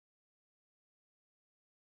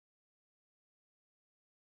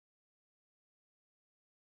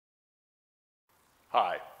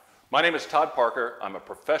Hi, my name is Todd Parker. I'm a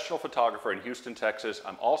professional photographer in Houston, Texas.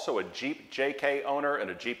 I'm also a Jeep JK owner and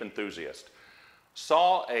a Jeep enthusiast.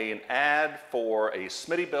 Saw an ad for a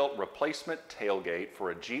Smittybilt replacement tailgate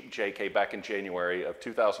for a Jeep JK back in January of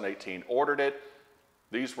 2018. Ordered it.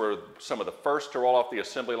 These were some of the first to roll off the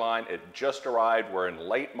assembly line. It just arrived. We're in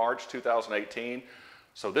late March 2018.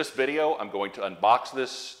 So this video, I'm going to unbox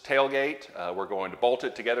this tailgate. We're going to bolt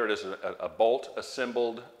it together. It is a bolt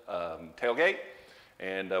assembled tailgate.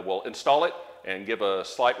 And we'll install it and give a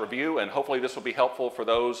slight review, and hopefully this will be helpful for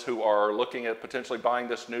those who are looking at potentially buying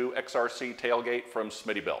this new XRC tailgate from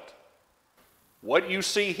Smittybilt. What you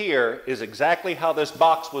see here is exactly how this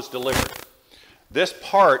box was delivered. This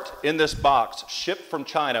part in this box, shipped from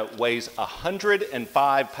China, weighs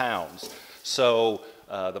 105 pounds. So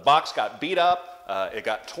the box got beat up, it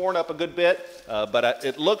got torn up a good bit, but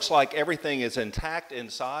it looks like everything is intact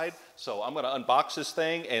inside. So I'm going to unbox this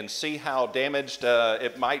thing and see how damaged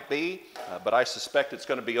it might be, but I suspect it's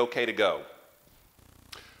going to be okay to go.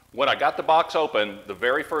 When I got the box open, the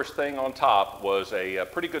very first thing on top was a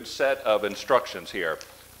pretty good set of instructions here.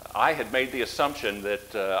 I had made the assumption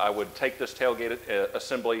that I would take this tailgate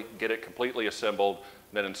assembly, get it completely assembled,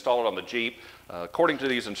 then install it on the Jeep. According to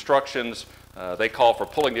these instructions, they call for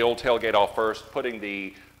pulling the old tailgate off first, putting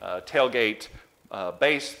the tailgate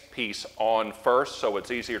base piece on first so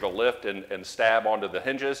it's easier to lift and stab onto the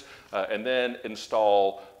hinges, and then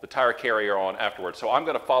install the tire carrier on afterwards. So I'm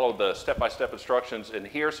going to follow the step-by-step instructions in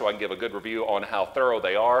here so I can give a good review on how thorough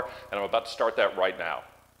they are, and I'm about to start that right now.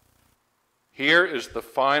 Here is the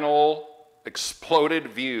final exploded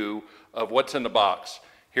view of what's in the box.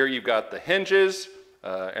 Here you've got the hinges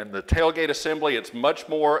and the tailgate assembly. It's much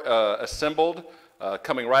more assembled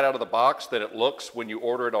coming right out of the box than it looks when you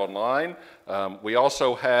order it online. We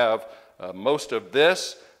also have most of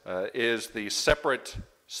this is the separate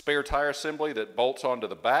spare tire assembly that bolts onto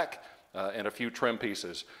the back and a few trim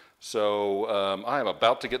pieces. So I am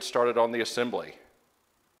about to get started on the assembly.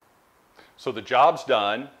 So the job's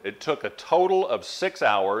done. It took a total of 6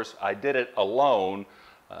 hours. I did it alone,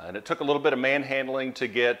 and it took a little bit of manhandling to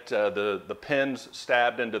get the pins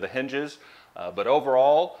stabbed into the hinges. But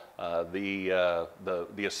overall,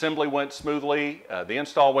 the assembly went smoothly, the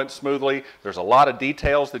install went smoothly. There's a lot of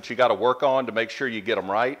details that you got to work on to make sure you get them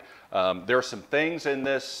right. There are some things in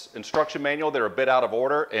this instruction manual that are a bit out of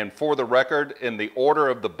order, and for the record, in the order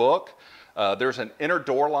of the book, there's an inner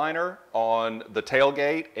door liner on the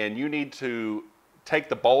tailgate, and you need to take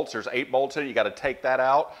the bolts. There's 8 bolts in it. You got to take that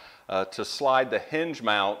out to slide the hinge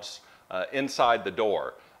mounts inside the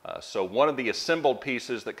door. So one of the assembled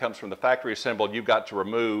pieces that comes from the factory assembled, you've got to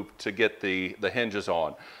remove to get the hinges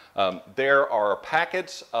on. There are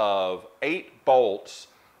packets of 8 bolts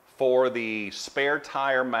for the spare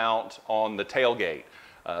tire mount on the tailgate.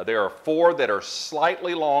 There are 4 that are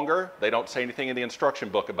slightly longer. They don't say anything in the instruction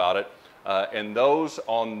book about it. And those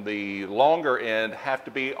on the longer end have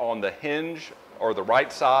to be on the hinge or the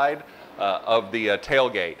right side of the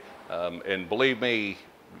tailgate. And believe me,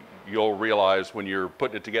 you'll realize when you're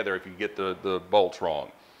putting it together if you get the bolts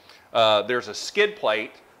wrong. There's a skid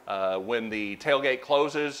plate when the tailgate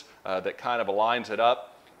closes that kind of aligns it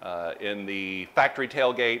up. In the factory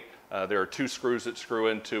tailgate, there are 2 screws that screw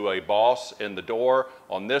into a boss in the door.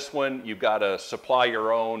 On this one, you've got to supply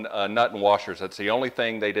your own nut and washers. That's the only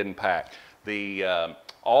thing they didn't pack.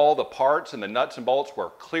 All the parts and the nuts and bolts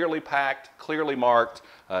were clearly packed, clearly marked,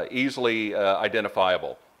 easily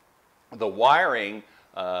identifiable. The wiring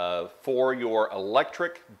for your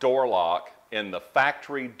electric door lock in the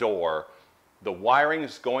factory door, the wiring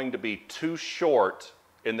is going to be too short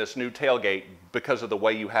in this new tailgate because of the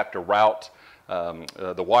way you have to route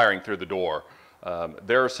the wiring through the door.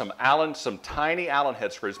 There are some tiny Allen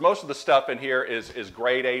head screws. Most of the stuff in here is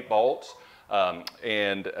grade 8 bolts,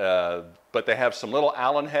 but they have some little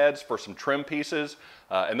Allen heads for some trim pieces,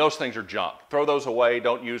 and those things are junk. Throw those away,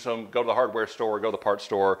 don't use them, go to the hardware store, go to the parts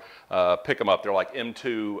store, pick them up. They're like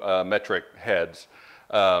M2 metric heads.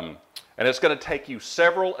 And it's going to take you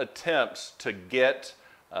several attempts to get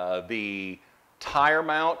the tire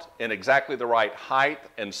mount in exactly the right height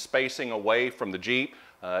and spacing away from the Jeep.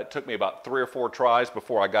 It took me about 3 or 4 tries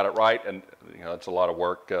before I got it right, and you know, it's a lot of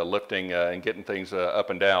work lifting and getting things up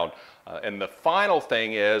and down. And the final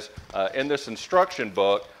thing is, in this instruction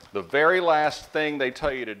book, the very last thing they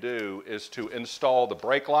tell you to do is to install the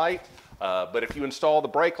brake light. But if you install the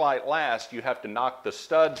brake light last, you have to knock the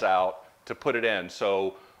studs out to put it in.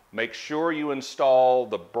 So make sure you install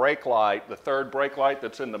the brake light, the 3rd brake light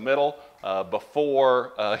that's in the middle,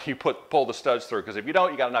 before you pull the studs through. Because if you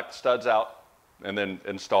don't, you got to knock the studs out and then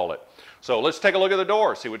install it. So let's take a look at the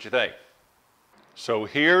door, see what you think. So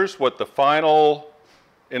here's what the final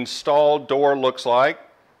installed door looks like.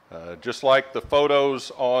 Just like the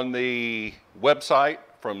photos on the website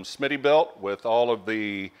from Smittybilt with all of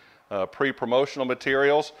the pre-promotional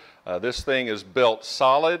materials. This thing is built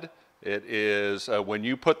solid. It is, when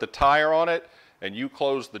you put the tire on it and you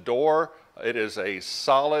close the door, it is a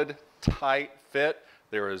solid, tight fit.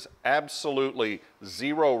 There is absolutely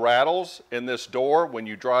zero rattles in this door when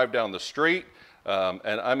you drive down the street.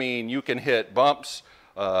 And I mean, you can hit bumps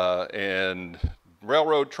and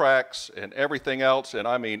railroad tracks and everything else, and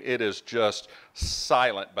I mean, it is just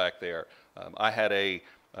silent back there. I had a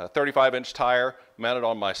 35-inch tire mounted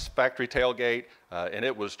on my factory tailgate, and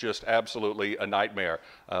it was just absolutely a nightmare.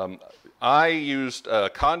 I used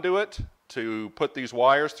conduit to put these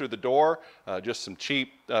wires through the door, just some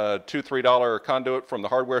cheap $2, $3 conduit from the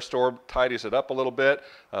hardware store, tidies it up a little bit,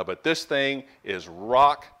 but this thing is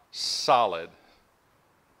rock solid.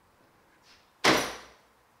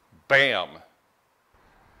 Bam!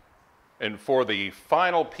 And for the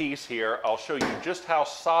final piece here, I'll show you just how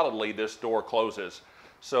solidly this door closes.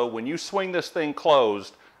 So when you swing this thing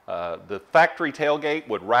closed, the factory tailgate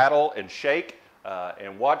would rattle and shake,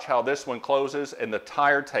 and watch how this one closes and the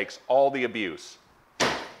tire takes all the abuse.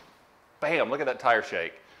 Bam, look at that tire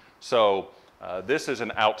shake. So this is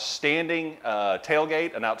an outstanding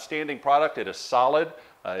tailgate, an outstanding product. It is solid,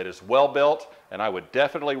 it is well built, and I would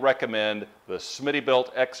definitely recommend the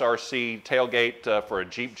Smittybilt XRC Tailgate for a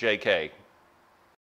Jeep JK.